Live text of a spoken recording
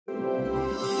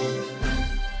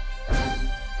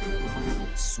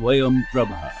Swayam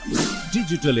Prabha.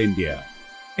 Digital India.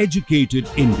 Educated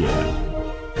India.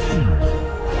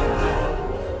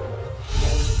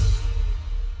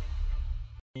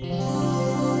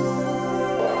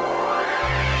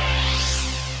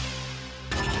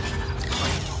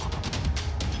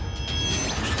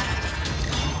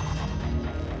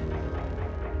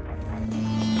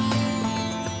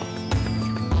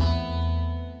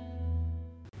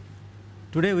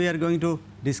 Today we are going to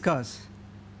discuss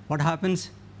what happens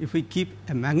if we keep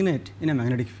a magnet in a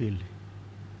magnetic field.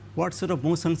 What sort of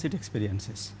motions it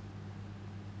experiences.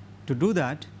 To do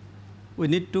that, we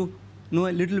need to know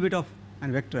a little bit of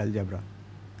vector algebra.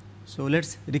 So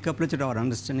let's recapitulate our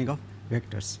understanding of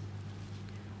vectors.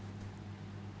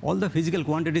 All the physical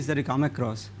quantities that we come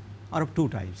across are of two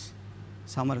types.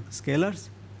 Some are scalars,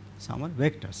 some are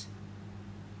vectors.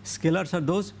 Scalars are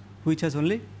those which has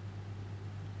only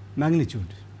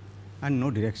magnitude and no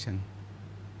direction.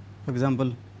 For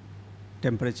example,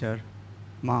 temperature,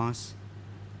 mass,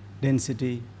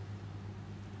 density.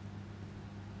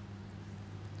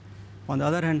 On the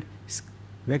other hand,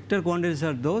 vector quantities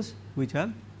are those which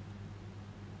have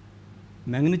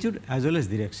magnitude as well as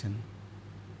direction.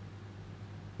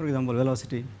 For example,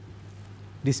 velocity,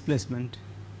 displacement,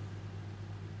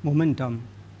 momentum.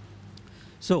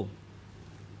 So,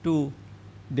 to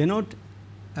denote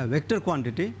a vector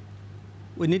quantity,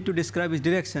 we need to describe its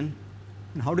direction.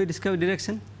 And how do we describe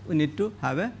direction? We need to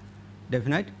have a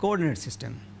definite coordinate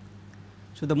system.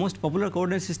 So, the most popular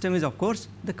coordinate system is of course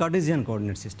the Cartesian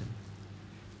coordinate system,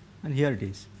 and here it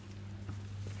is.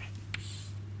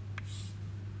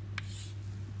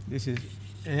 This is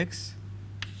x,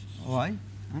 y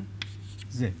and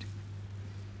z.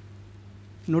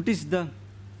 Notice the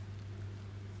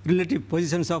relative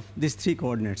positions of these three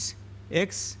coordinates,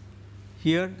 x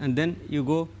here, and then you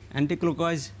go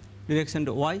anticlockwise direction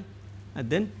to y, and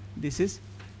then this is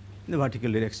the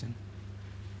vertical direction.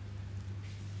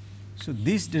 So,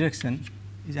 this direction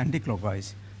is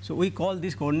anticlockwise. So, we call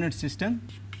this coordinate system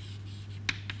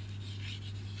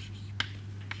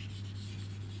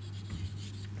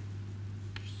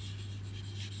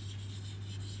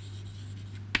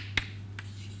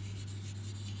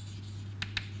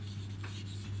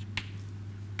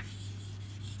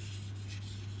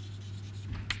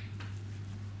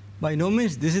by no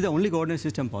means this is the only coordinate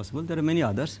system possible. There are many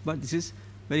others, but this is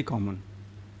very common.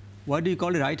 Why do you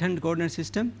call it right hand coordinate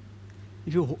system?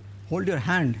 If you hold your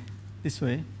hand this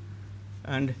way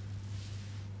and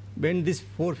bend these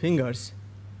four fingers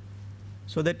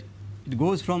so that it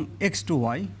goes from x to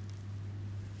y,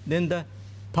 then the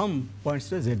thumb points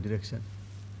to the z direction.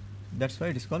 That is why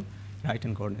it is called right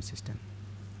hand coordinate system.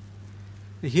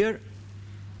 Here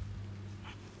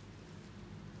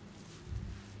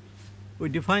we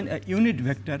define a unit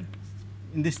vector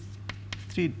in these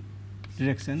three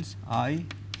directions I,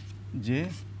 j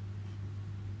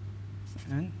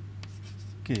and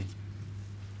k.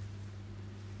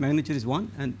 Magnitude is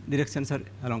 1 and directions are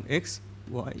along x,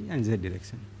 y and z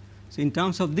direction. So, in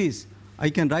terms of this, I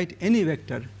can write any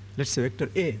vector, let us say vector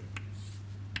A,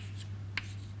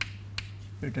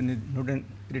 written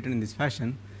in this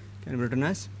fashion, can be written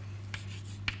as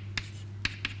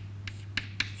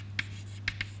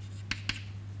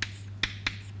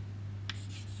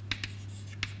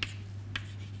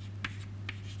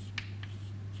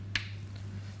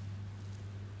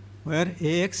where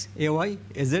Ax, Ay,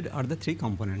 Az are the three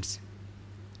components.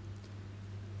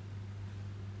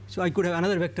 So, I could have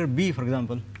another vector B, for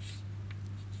example.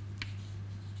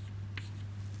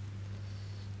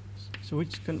 So,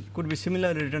 which could be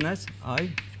similarly written as I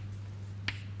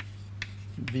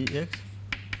Bx,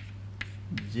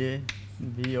 J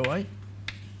By,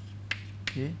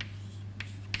 K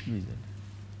Bz.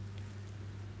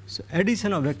 So,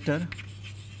 addition of vector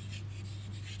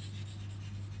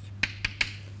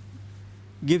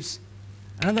gives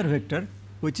another vector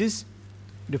which is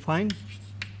defined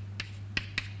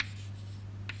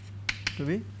to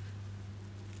be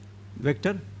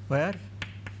vector where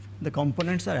the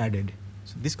components are added.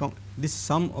 So, this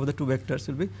sum of the two vectors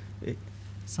will be a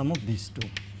sum of these two.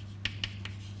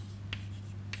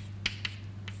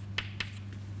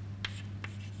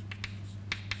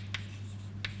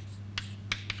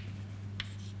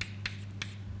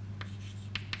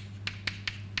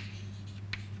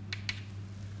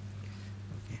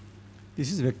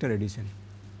 This is vector addition,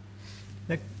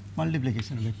 like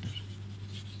multiplication of vector.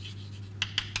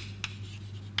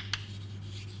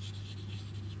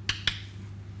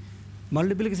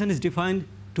 Multiplication is defined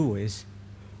two ways.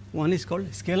 One is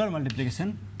called scalar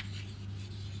multiplication,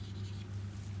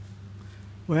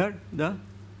 where the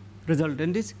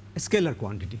resultant is a scalar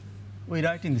quantity. We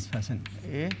write in this fashion: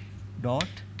 A, dot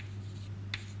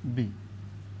B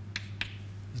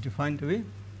is defined to be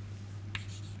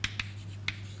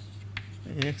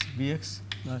AX BX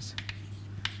plus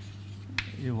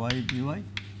AY BY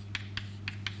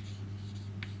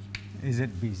AZ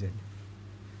BZ.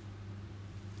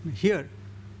 Here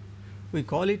we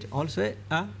call it also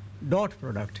a dot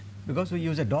product because we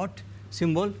use a dot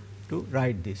symbol to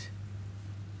write this.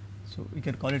 So we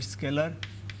can call it scalar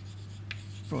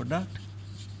product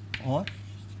or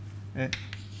a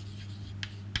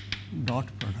dot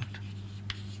product.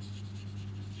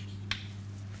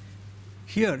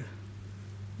 Here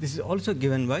this is also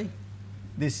given by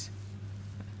this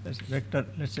vector,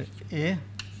 let us say A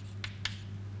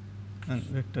and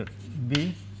vector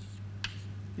B.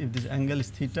 If this angle is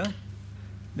theta,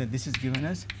 then this is given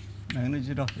as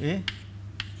magnitude of A,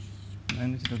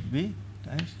 magnitude of B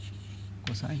times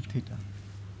cosine theta.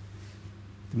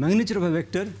 The magnitude of a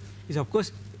vector is of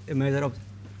course a measure of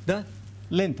the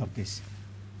length of this.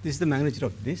 This is the magnitude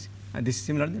of this, and this is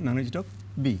similarly the magnitude of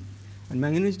B. And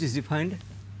magnitude is defined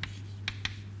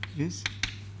is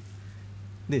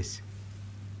this,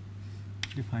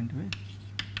 defined to be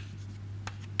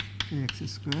AX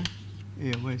square,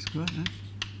 AY square and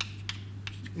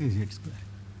AZ square.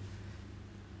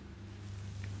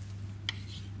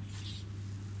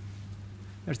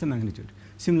 That is the magnitude.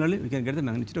 Similarly, we can get the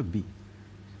magnitude of B.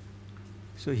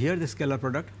 So here the scalar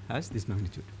product has this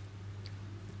magnitude.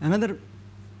 Another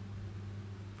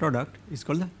product is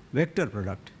called the vector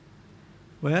product,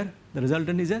 where the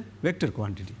resultant is a vector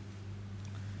quantity.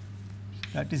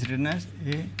 That is written as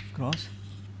A cross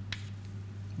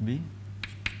B,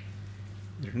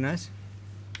 written as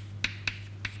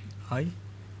I.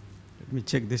 Let me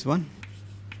check this one.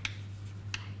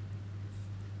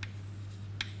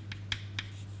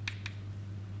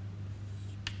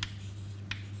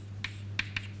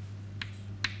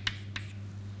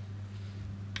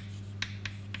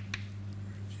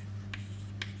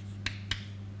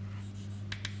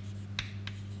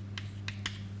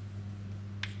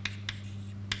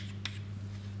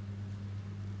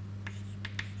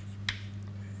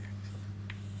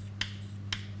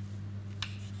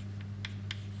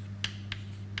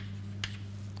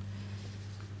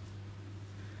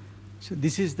 So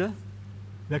this is the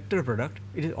vector product.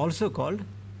 It is also called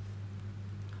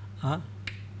a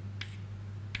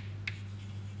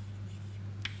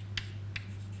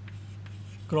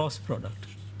cross product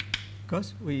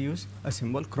because we use a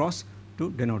symbol cross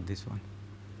to denote this one.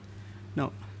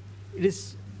 Now it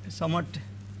is somewhat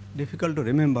difficult to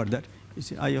remember that. You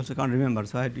see, I also can't remember,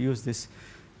 so I had to use this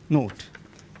note.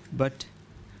 But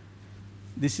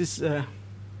this is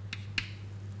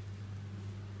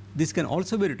this can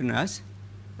also be written as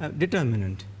a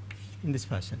determinant in this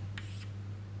fashion.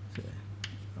 So,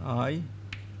 I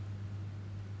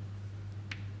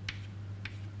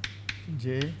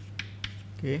J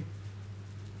K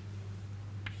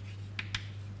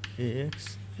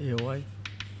AX AY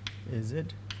AZ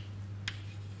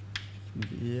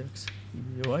BX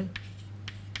BY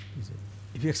BZ.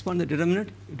 If you expand the determinant,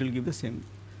 it will give the same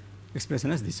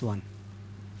expression as this one.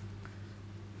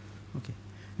 Okay.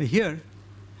 Now here,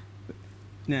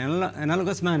 in an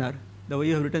analogous manner, the way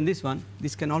you have written this one,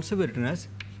 this can also be written as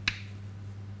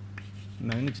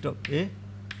magnitude of A,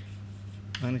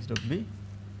 magnitude of B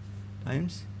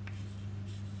times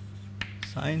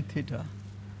sine theta,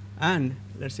 and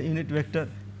let us say unit vector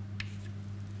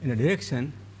in a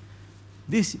direction.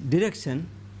 This direction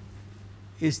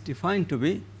is defined to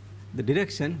be the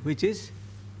direction which is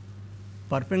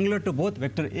perpendicular to both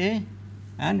vector A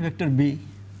and vector B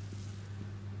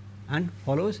and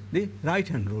follows the right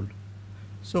hand rule.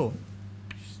 So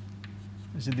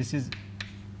this is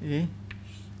A,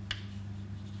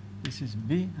 this is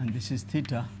B, and this is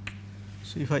theta.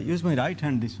 So if I use my right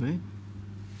hand this way,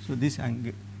 so this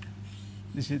angle,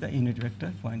 this is the unit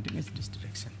vector pointing in this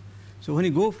direction. So when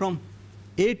you go from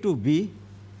A to B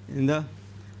in the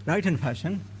right hand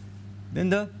fashion, then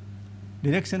the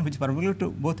direction which is perpendicular to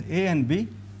both A and B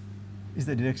is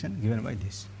the direction given by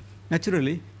this.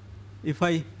 Naturally, if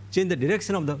I change the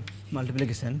direction of the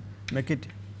multiplication, make it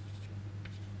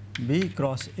B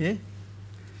cross A,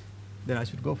 then I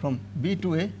should go from B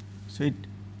to A, so it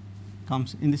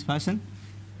comes in this fashion.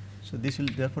 So this will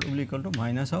therefore be equal to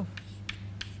minus of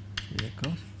A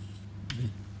cross B.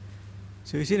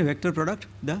 So you see in a vector product,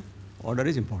 the order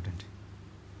is important.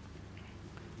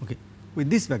 Okay. With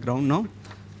this background now,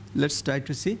 let us try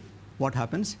to see what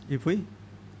happens if we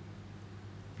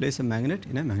place a magnet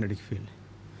in a magnetic field.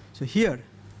 So here,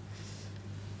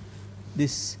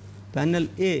 this panel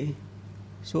A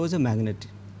shows a magnet.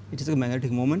 It is a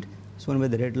magnetic moment shown by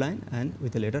the red line and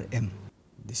with the letter M.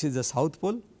 This is the south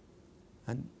pole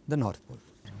and the north pole.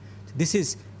 So this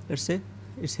is, let us say,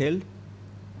 it is held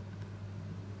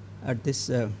at this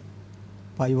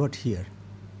pivot here.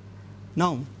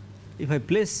 Now, if I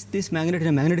place this magnet in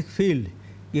a magnetic field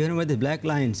given by the black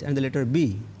lines and the letter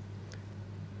B,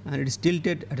 and it is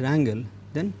tilted at an angle,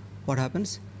 then what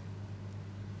happens?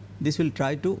 This will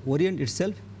try to orient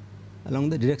itself along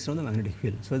the direction of the magnetic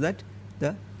field, so that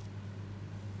the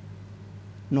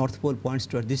north pole points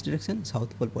towards this direction,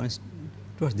 south pole points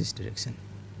towards this direction.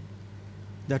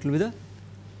 That will be the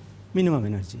minimum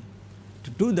energy.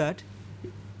 To do that,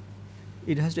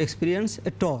 it has to experience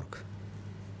a torque,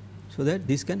 so that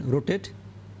this can rotate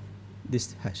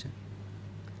this fashion.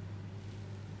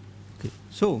 Okay.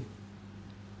 So,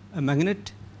 a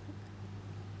magnet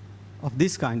of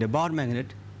this kind, a bar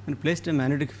magnet, when placed in a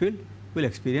magnetic field, will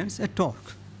experience a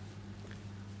torque.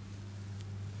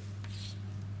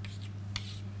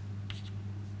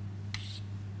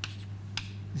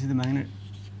 This is the magnetic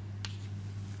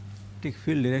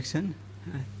field direction,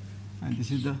 and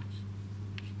this is the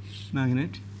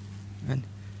magnet, and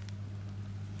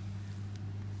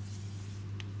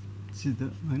this is the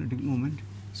magnetic moment.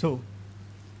 So,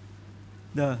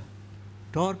 the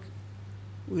torque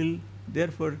will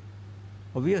therefore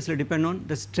obviously depend on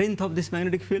the strength of this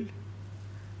magnetic field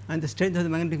and the strength of the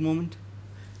magnetic moment,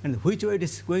 and which way it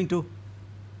is going to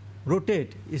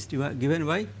rotate is given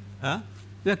by a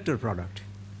vector product.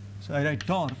 So, I write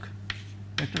torque,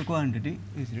 vector quantity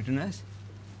is written as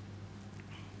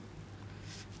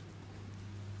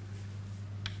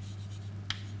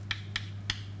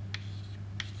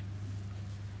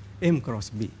m cross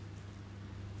b.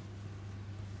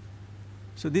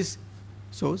 So, this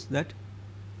shows that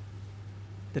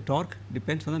the torque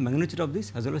depends on the magnitude of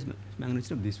this as well as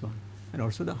magnitude of this one, and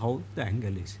also the how the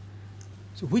angle is.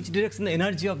 So, which direction the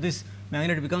energy of this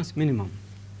magnet becomes minimum?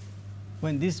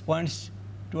 When this points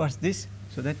towards this,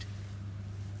 so that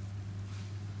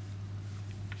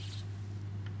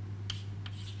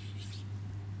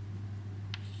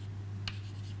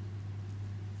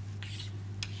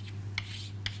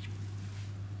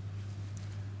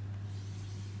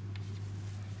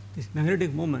this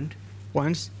magnetic moment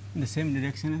points in the same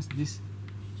direction as this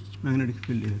magnetic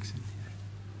field direction here,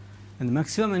 and the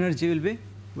maximum energy will be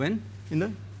when in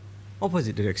the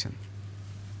opposite direction.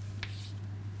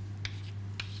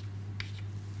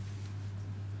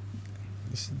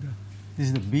 This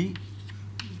is the B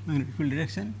magnetic field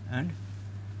direction, and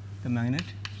the magnet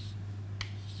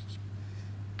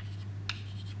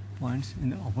points in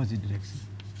the opposite direction.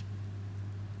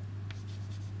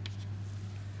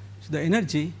 So, the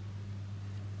energy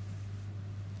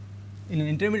in an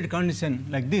intermediate condition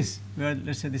like this, where let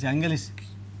us say this angle is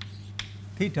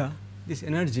theta, this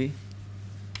energy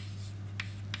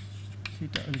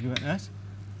theta will be given as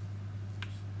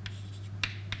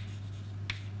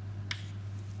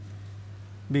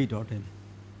B dot M.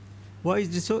 Why is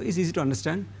this so? It's easy to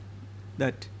understand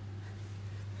that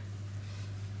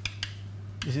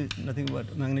this is nothing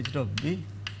but magnitude of B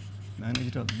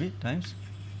times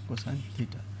cosine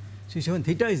theta. So, when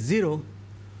theta is 0,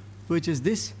 which is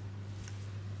this,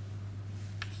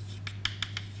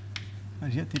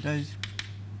 and here theta is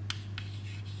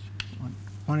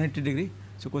 180 degree.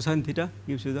 So, cosine theta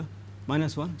gives you the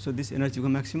 -1. So, this energy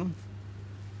becomes maximum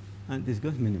and this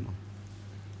goes minimum,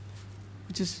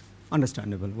 which is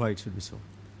understandable why it should be so.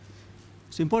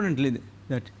 So, importantly,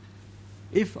 that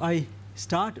if I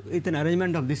start with an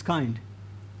arrangement of this kind,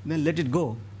 then let it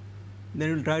go,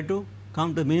 then it will try to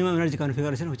come to minimum energy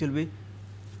configuration, which will be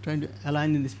trying to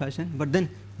align in this fashion. But then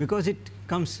because it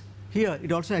comes here,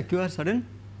 it also acquires certain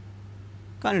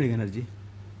kinetic energy.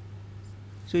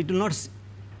 So, it will not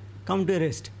come to a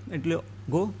rest, it will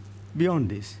go beyond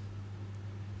this.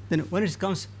 Then when it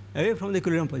comes away from the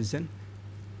equilibrium position,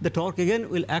 the torque again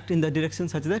will act in the direction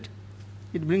such that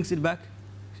it brings it back,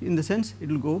 in the sense it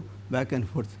will go back and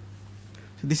forth.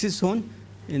 So, this is shown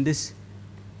in this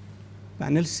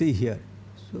panel C here.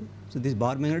 So, this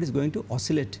bar magnet is going to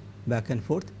oscillate back and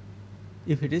forth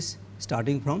if it is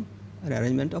starting from an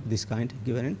arrangement of this kind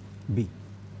given in B.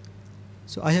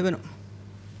 So, I have an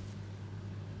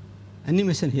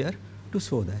animation here to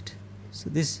show that. So,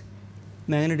 this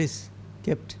magnet is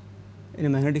kept in a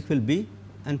magnetic field B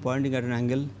and pointing at an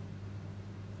angle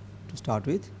to start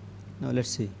with. Now, let us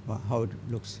see how it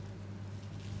looks.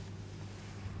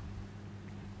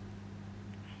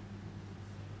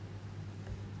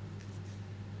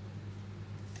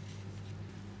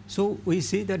 So, we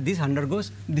see that this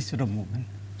undergoes this sort of movement.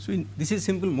 So, this is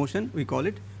simple motion, we call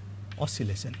it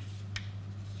oscillation.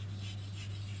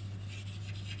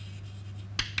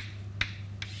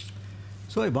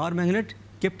 So, a bar magnet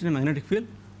kept in a magnetic field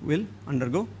will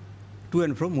undergo to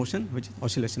and fro motion, which is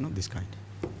oscillation of this kind.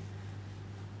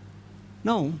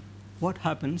 Now, what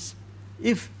happens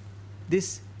if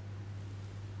this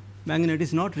magnet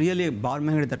is not really a bar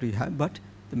magnet that we have, but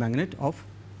the magnet of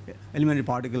elementary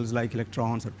particles like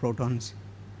electrons or protons?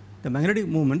 The magnetic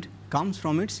moment comes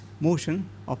from its motion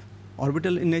of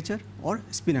orbital in nature or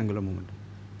spin angular moment.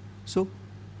 So,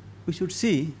 we should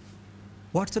see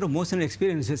what sort of motion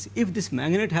experiences if this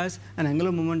magnet has an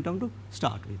angular momentum to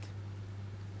start with.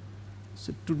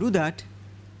 So, to do that,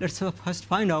 let us first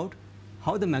find out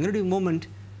how the magnetic moment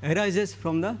arises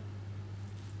from the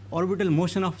orbital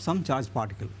motion of some charged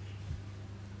particle.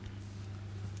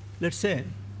 Let us say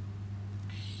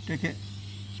take a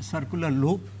circular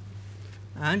loop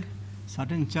and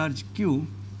certain charge q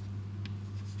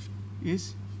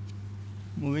is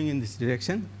moving in this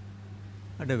direction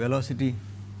at a velocity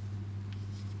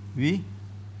v.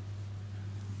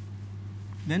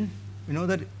 Then we know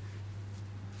that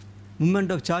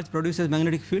movement of charge produces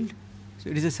magnetic field. So,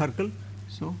 it is a circle.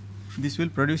 So, this will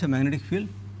produce a magnetic field,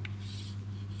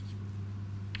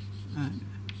 and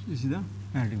this is the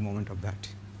magnetic moment of that.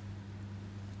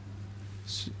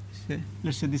 So, let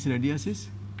us say this radius is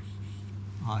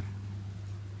r,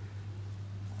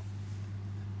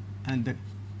 and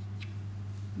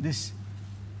this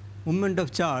movement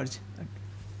of charge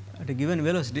at a given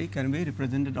velocity can be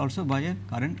represented also by a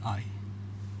current I.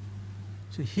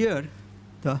 So, here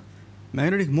the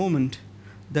magnetic moment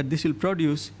that this will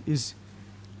produce is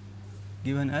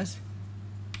given as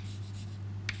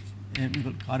M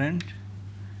equal current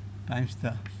times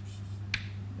the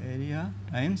area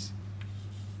times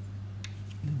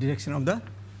the direction of the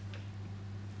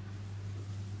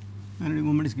magnetic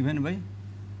moment is given by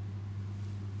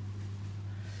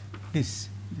this.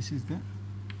 This is the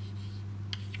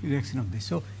direction of this.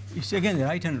 So, it is again the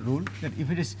right hand rule that if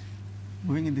it is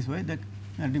moving in this way, that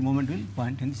magnetic moment will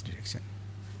point in this direction.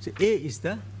 So, A is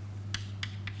the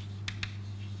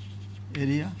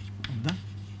area of the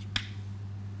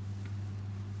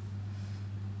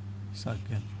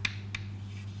circle.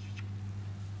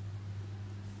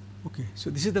 Okay. So,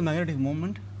 this is the magnetic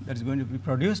moment that is going to be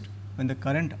produced when the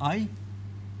current I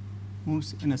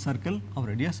moves in a circle of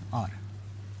radius r.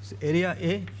 So, area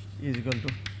A is equal to,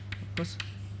 of course,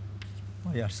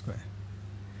 pi r square.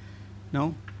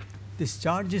 Now, this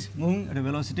charge is moving at a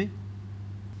velocity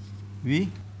v.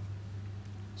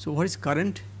 So, what is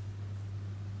current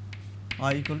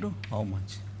I equal to how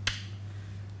much?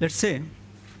 Let us say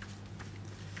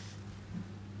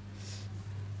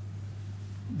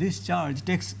this charge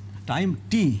takes time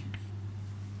t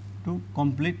to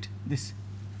complete this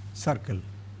circle.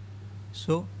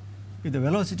 So, if the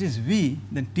velocity is v,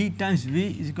 then t times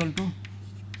v is equal to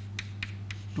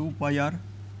 2 pi r.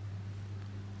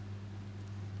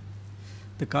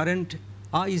 The current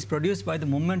I is produced by the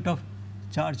moment of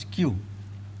charge q.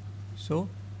 So,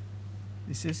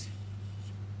 this is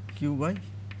q by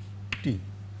t.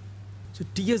 So,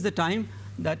 t is the time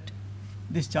that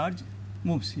this charge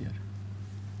moves here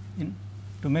in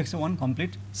to make one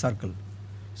complete circle.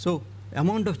 So,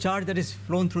 amount of charge that is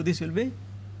flown through this will be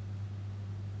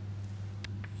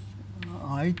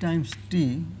I times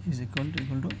t is equal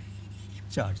to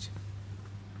charge,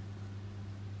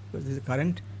 because this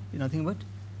current is nothing but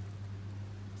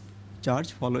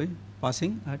charge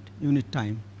passing at unit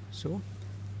time. So,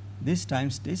 this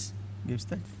times this gives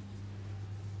that.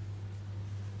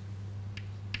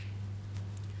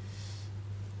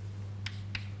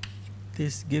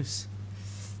 This gives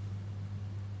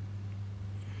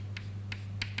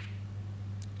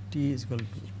t is equal to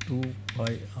 2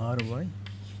 pi r by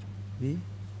v.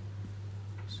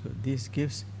 So, this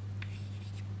gives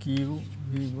q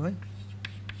v by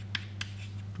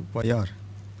 2 pi r.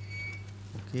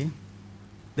 Okay.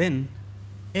 Then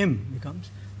m becomes,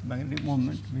 magnetic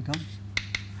moment becomes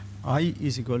I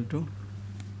is equal to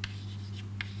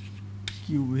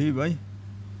q v by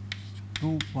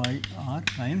 2 pi r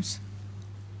times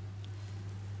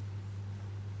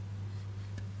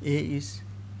A is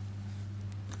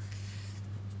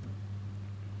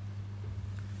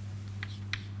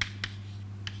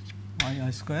pi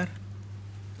r square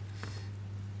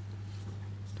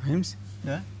times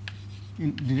the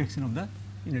direction of the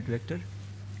unit vector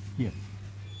here.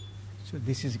 So,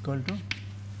 this is equal to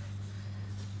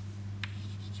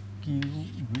q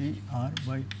v r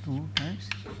by 2 times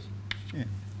n.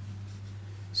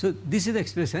 So, this is the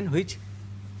expression which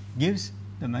gives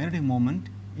the magnetic moment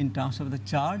in terms of the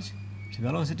charge, its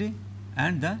velocity,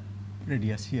 and the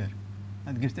radius here,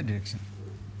 and gives the direction.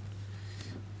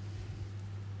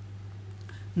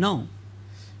 Now,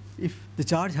 if the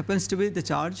charge happens to be the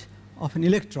charge of an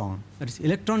electron, that is,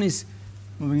 electron is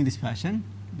moving in this fashion,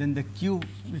 then the Q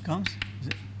becomes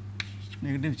the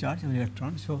negative charge of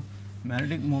electron. So,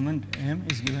 magnetic moment M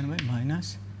is given by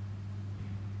minus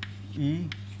E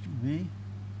V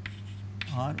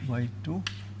R by 2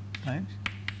 times,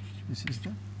 this is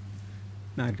the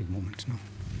magnetic moment now.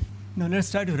 Now, let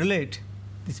us try to relate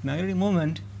this magnetic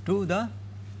moment to the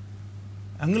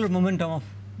angular momentum of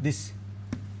this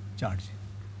charge.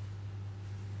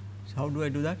 So, how do I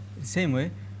do that? The same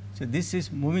way. So, this is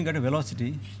moving at a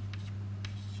velocity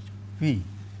v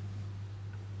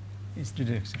is the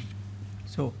direction.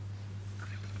 So,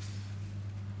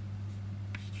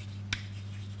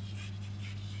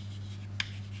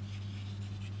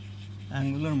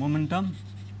 angular momentum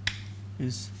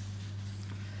is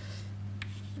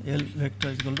L vector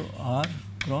is equal to R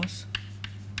cross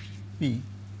P,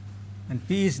 and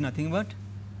P is nothing but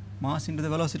mass into the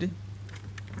velocity.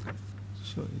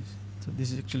 So,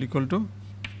 this is actually equal to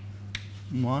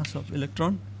mass of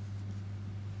electron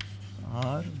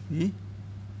R V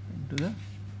into the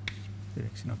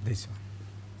direction of this one.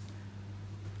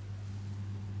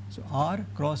 So, R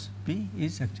cross P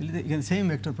is actually the same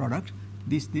vector product.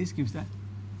 This gives the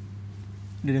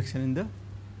direction in the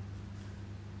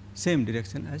same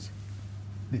direction as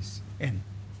this M.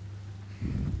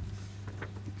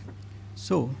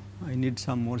 So, I need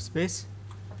some more space.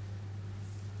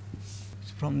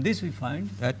 From this we find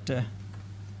that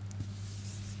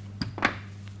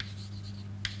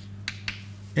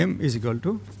M is equal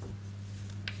to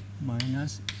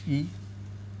minus E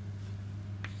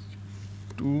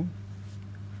 2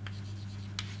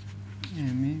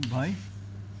 ME by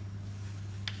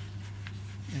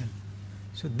L.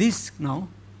 So, this now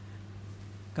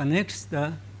connects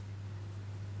the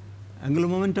angular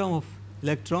momentum of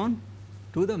electron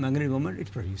to the magnetic moment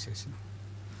it produces.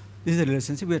 This is the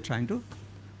relationship we are trying to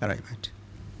arrive at.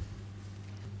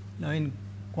 Now, in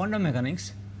quantum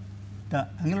mechanics, the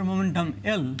angular momentum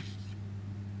L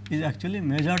is actually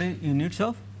measured in units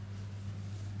of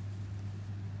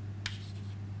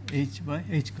h by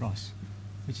h cross,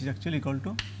 which is actually equal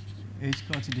to h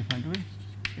cross is defined to be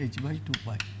h by 2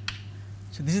 pi.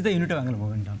 So, this is the unit of angular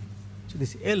momentum. So,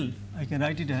 this L I can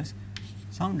write it as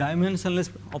some dimensionless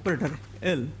operator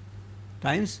L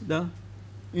times the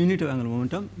unit of angular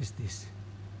momentum is this.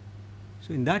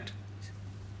 So, in that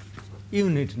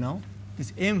unit now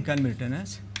this M can be written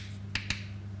as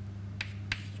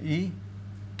E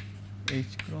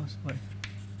h cross by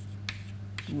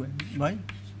 2 M by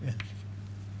L.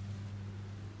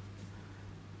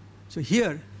 So,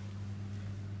 here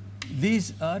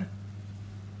these are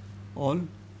all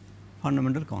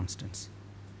fundamental constants.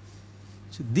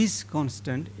 So, this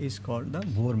constant is called the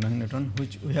Bohr magneton,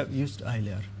 which we have used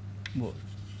earlier, Bohr.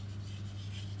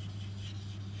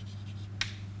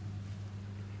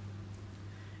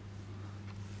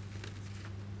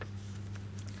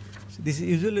 So, this is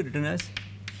usually written as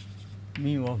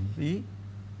mu of V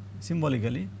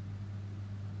symbolically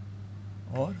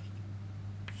or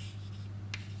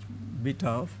beta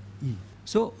of E.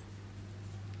 So,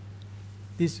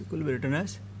 this will be written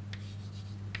as,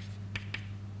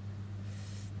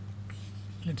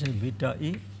 let us say beta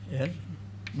E L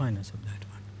minus of that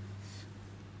one.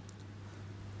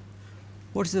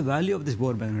 What is the value of this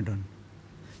Bohr magneton?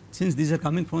 Since these are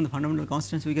coming from the fundamental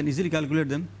constants, we can easily calculate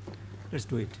them. Let us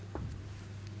do it.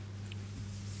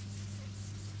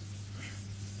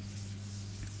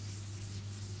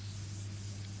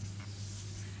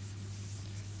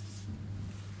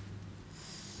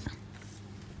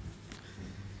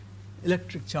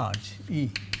 Electric charge E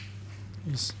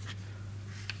is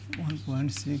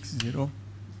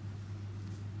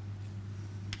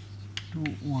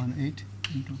 1.60218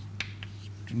 into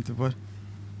 10 to the power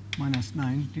minus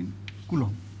 19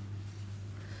 coulomb.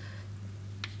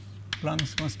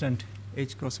 Planck's constant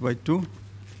h cross by 2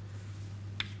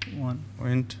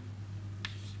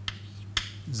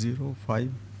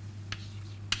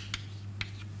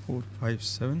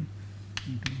 1.05457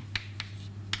 into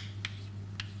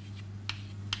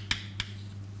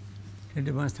 10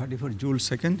 to the minus 34 joules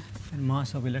second, and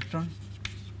mass of electron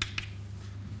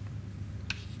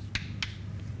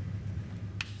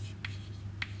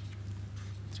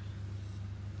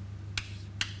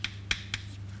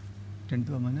 (10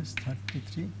 to the minus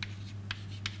 33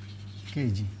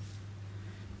 kg).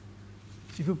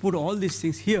 If you put all these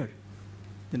things here,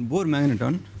 then Bohr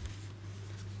magneton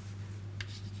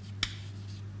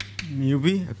mu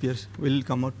b appears will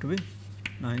come out to be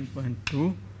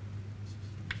 9.2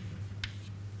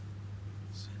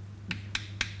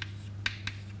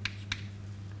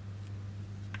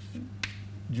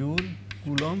 joule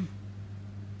coulomb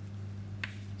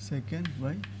second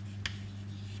by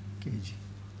kg.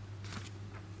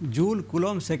 joule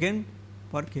coulomb second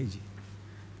per kg.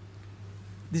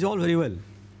 This is all very well,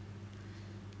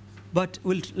 but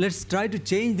let us try to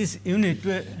change this unit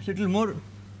to a little more,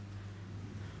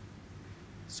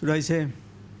 should I say,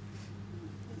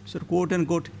 sort of quote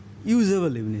unquote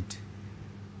usable unit,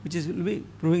 which will be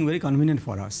proving very convenient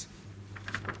for us.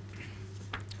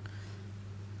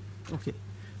 Okay.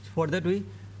 So, for that we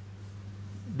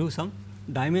do some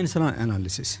dimensional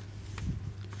analysis.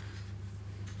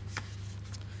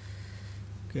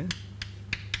 Okay.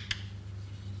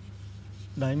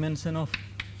 Dimension of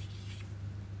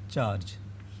charge,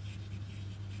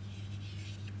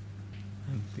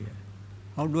 ampere.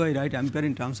 How do I write ampere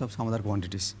in terms of some other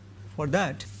quantities? For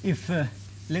that, if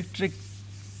electric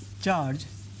charge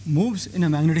moves in a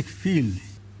magnetic field,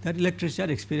 that electric charge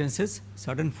experiences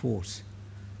certain force.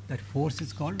 That force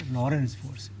is called Lorentz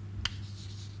force.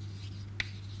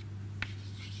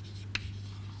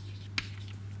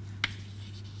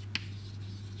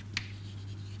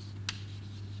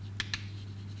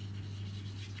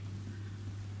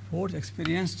 Force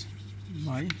experienced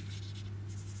by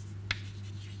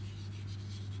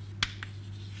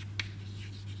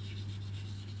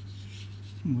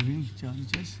moving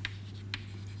charges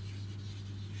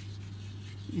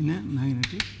in a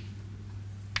magnetic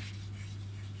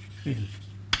field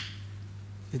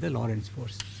is the Lorentz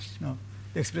force. Now,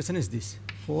 the expression is this: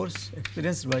 force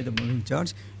experienced by the moving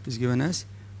charge is given as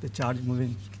the charge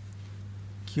moving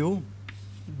q,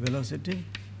 velocity,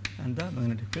 and the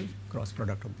magnetic field cross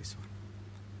product of this one.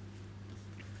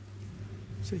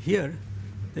 So, here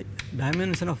the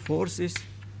dimension of force is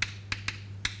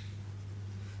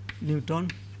Newton,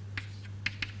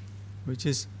 which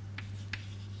is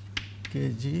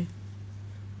kg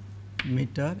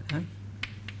meter and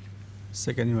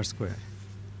second inverse square.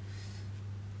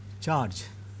 Charge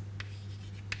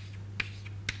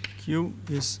q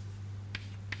is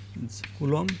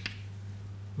coulomb,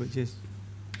 which is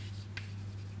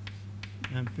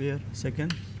ampere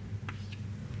second,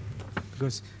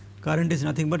 because current is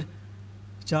nothing but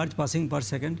charge passing per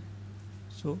second.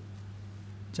 So,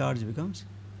 charge becomes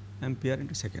ampere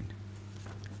into second.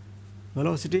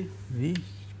 Velocity v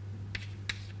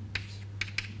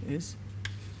is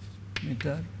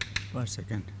meter per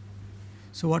second.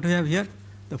 So, what we have here,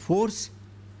 the force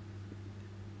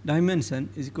dimension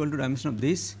is equal to dimension of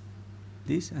this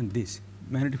and this.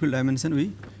 Magnetic field dimension,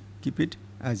 we keep it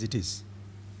as it is.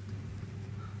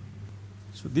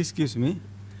 So, this gives me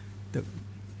the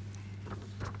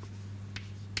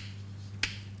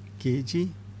kg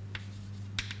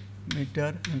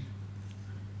meter and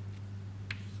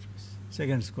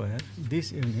second square.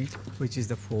 This unit, which is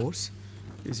the force,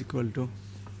 is equal to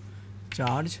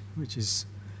charge, which is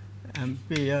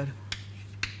ampere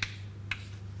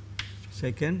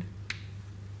second,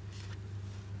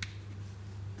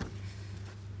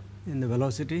 in the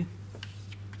velocity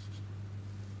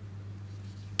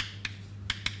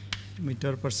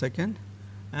meter per second,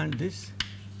 and this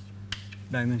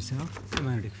dimension of the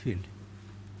magnetic field.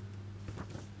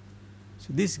 So,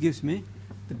 this gives me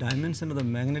the dimension of the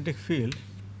magnetic field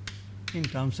in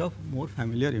terms of more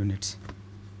familiar units.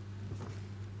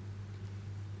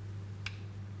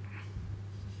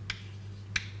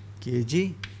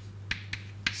 Kg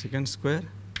second square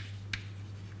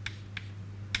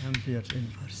ampere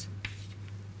inverse.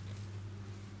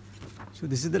 So,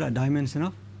 this is the dimension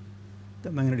of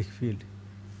the magnetic field.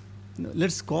 Now, let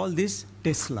us call this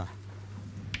Tesla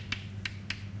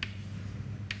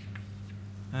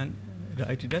and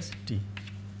write it as T.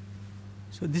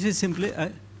 So, this is simply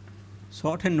a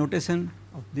shorthand notation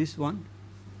of this one.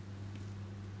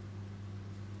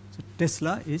 So,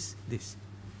 Tesla is this.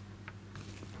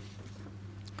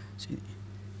 So,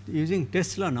 using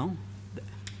Tesla now, the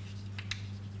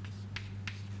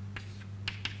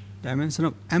dimension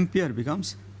of ampere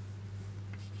becomes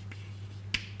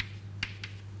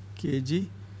kg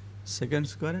second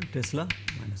square and Tesla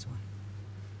minus 1.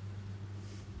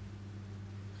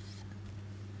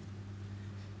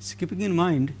 So, keeping in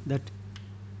mind that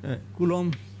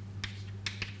Coulomb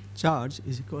charge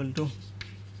is equal to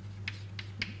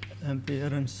ampere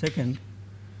and second,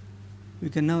 we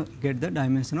can now get the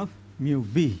dimension of mu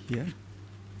b here.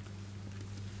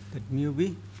 That mu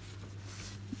b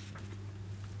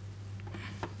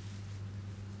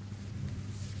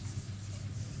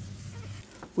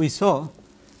we saw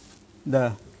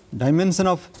the dimension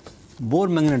of Bohr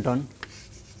magneton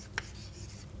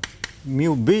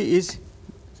mu b is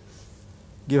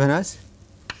given as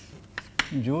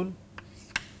joule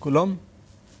coulomb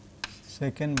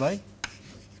second by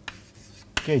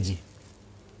kg.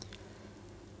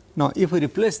 Now, if we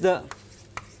replace the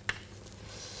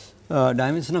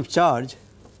dimension of charge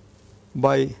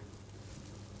by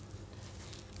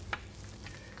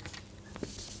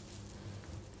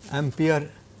ampere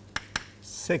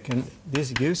second,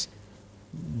 this gives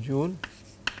joule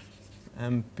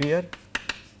ampere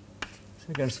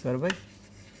second square by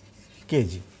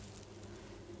kg.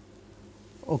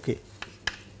 Okay.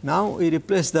 Now, we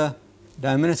replace the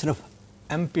dimension of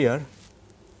ampere,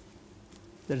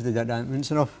 that is the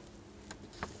dimension of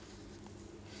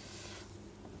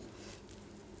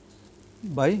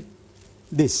by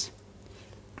this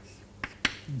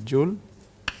joule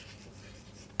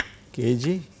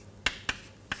kg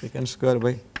second square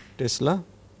by Tesla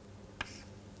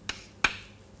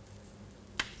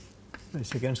by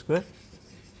second square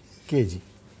kg.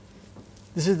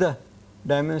 This is the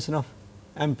dimension of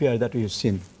ampere that we have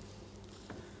seen.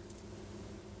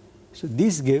 So,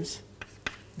 this gives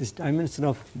this dimension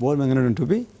of Bohr magneton to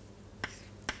be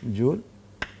joule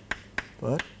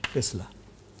per Tesla.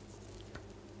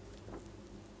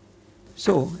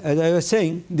 So, as I was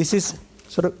saying, this is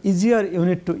sort of easier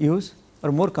unit to use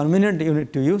or more convenient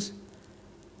unit to use,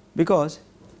 because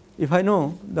if I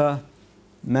know the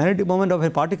magnetic moment of a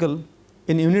particle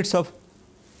in units of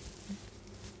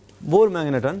Bohr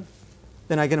magneton,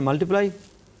 then I can multiply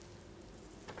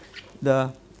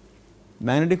the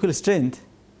magnetic field strength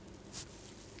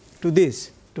to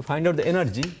this to find out the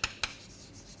energy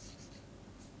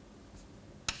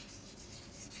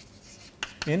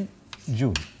in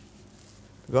joule,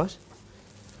 because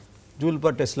joule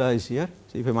per Tesla is here.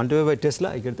 So, if I multiply by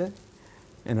Tesla, I get the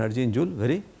energy in joule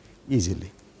very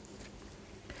easily.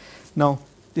 Now,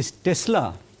 this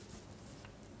Tesla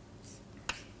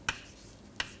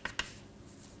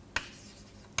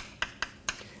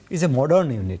is a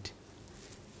modern unit,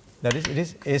 that is, it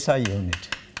is SI unit.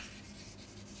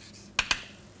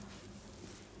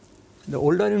 The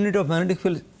older unit of magnetic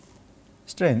field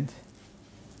strength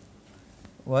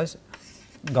was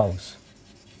Gauss,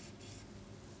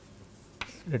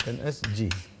 written as G.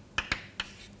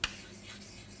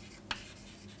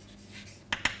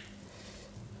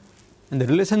 And the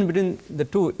relation between the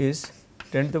two is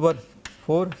 10 to the power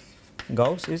 4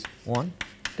 Gauss is 1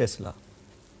 Tesla.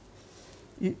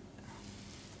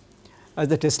 As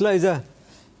the Tesla is a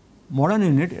modern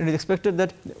unit, it is expected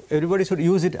that everybody should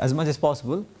use it as much as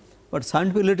possible, but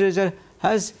scientific literature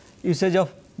has usage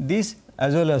of this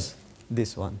as well as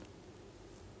this one.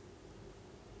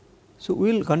 So,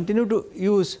 we will continue to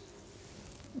use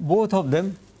both of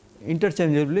them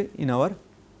interchangeably in our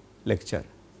lecture.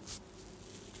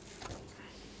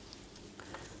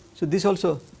 So, this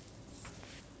also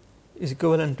is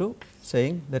equivalent to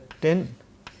saying that 10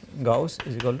 Gauss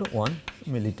is equal to 1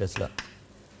 millitesla.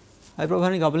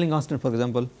 Hyperbaric coupling constant, for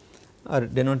example, are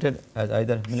denoted as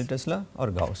either millitesla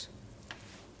or Gauss.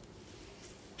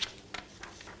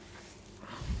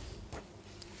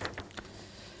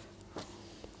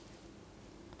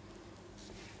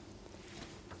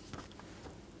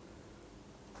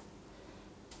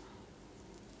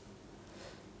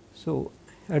 So,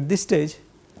 at this stage,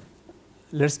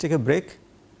 let us take a break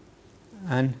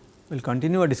and we will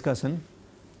continue our discussion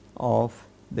of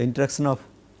the interaction of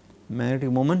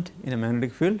magnetic moment in a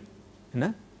magnetic field in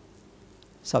a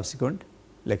subsequent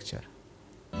lecture.